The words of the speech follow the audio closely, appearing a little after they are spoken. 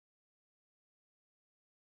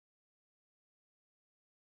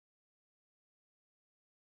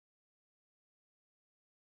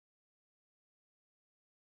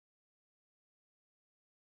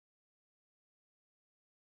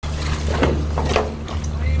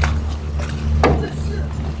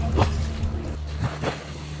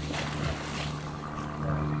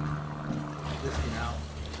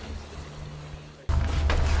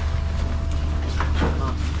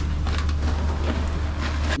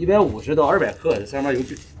150到200克，这上面有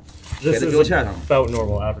写的标签上。About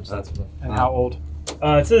normal average. That's And how old?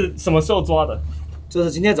 是什么时候抓的？这是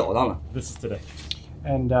今天早上了。This is today.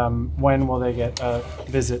 And when will they get a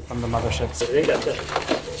visit from the motherships?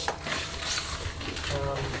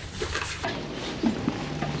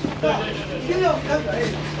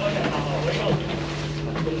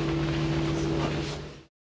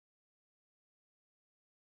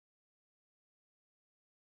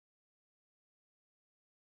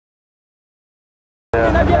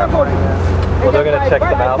 Well, they're going to check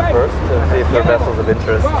them out first to see if they're vessels of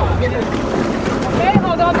interest. Okay,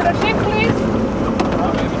 hold on to the ship, please.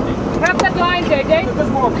 Have that line, JJ.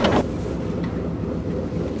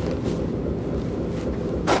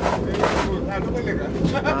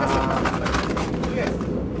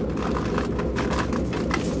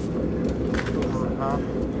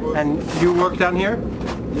 And you work down here?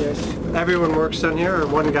 Yes. Everyone works down here, or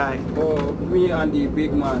one guy? Oh, me and the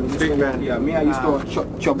big man. Big man. Yeah, me I used to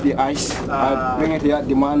chop the ice. I bring it here,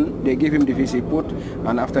 the man, they give him the fish he put,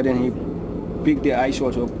 and after then he pick the ice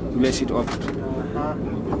also, lace it up.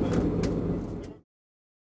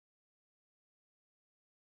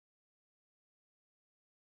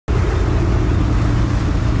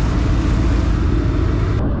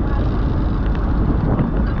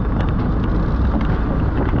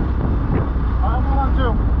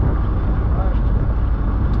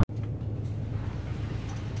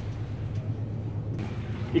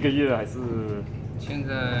 $1个月还是？现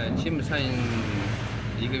在基本上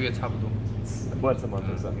1个月差不多。Once a month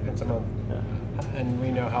or so. Once a month. Yeah. And we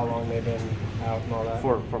know how long they've been out and all that?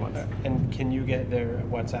 4 months. And can you get their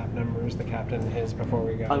WhatsApp numbers, the captain and his, before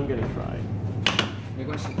we go? I'm gonna try. 没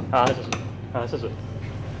关系。好，谢谢。好，谢谢。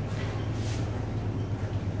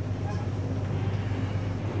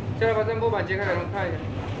现在把这木板揭开来，我们看一下。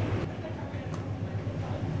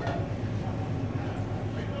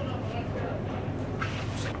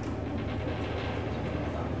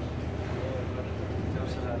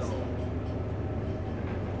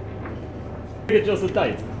这个就是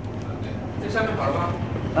袋子。这下面好了吗？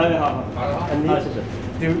哎，好，好了。And 好，谢谢。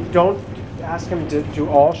don't ask him do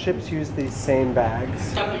all ships use these same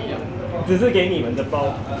bags? 只是给你们的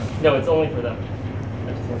包。No, it's only for them.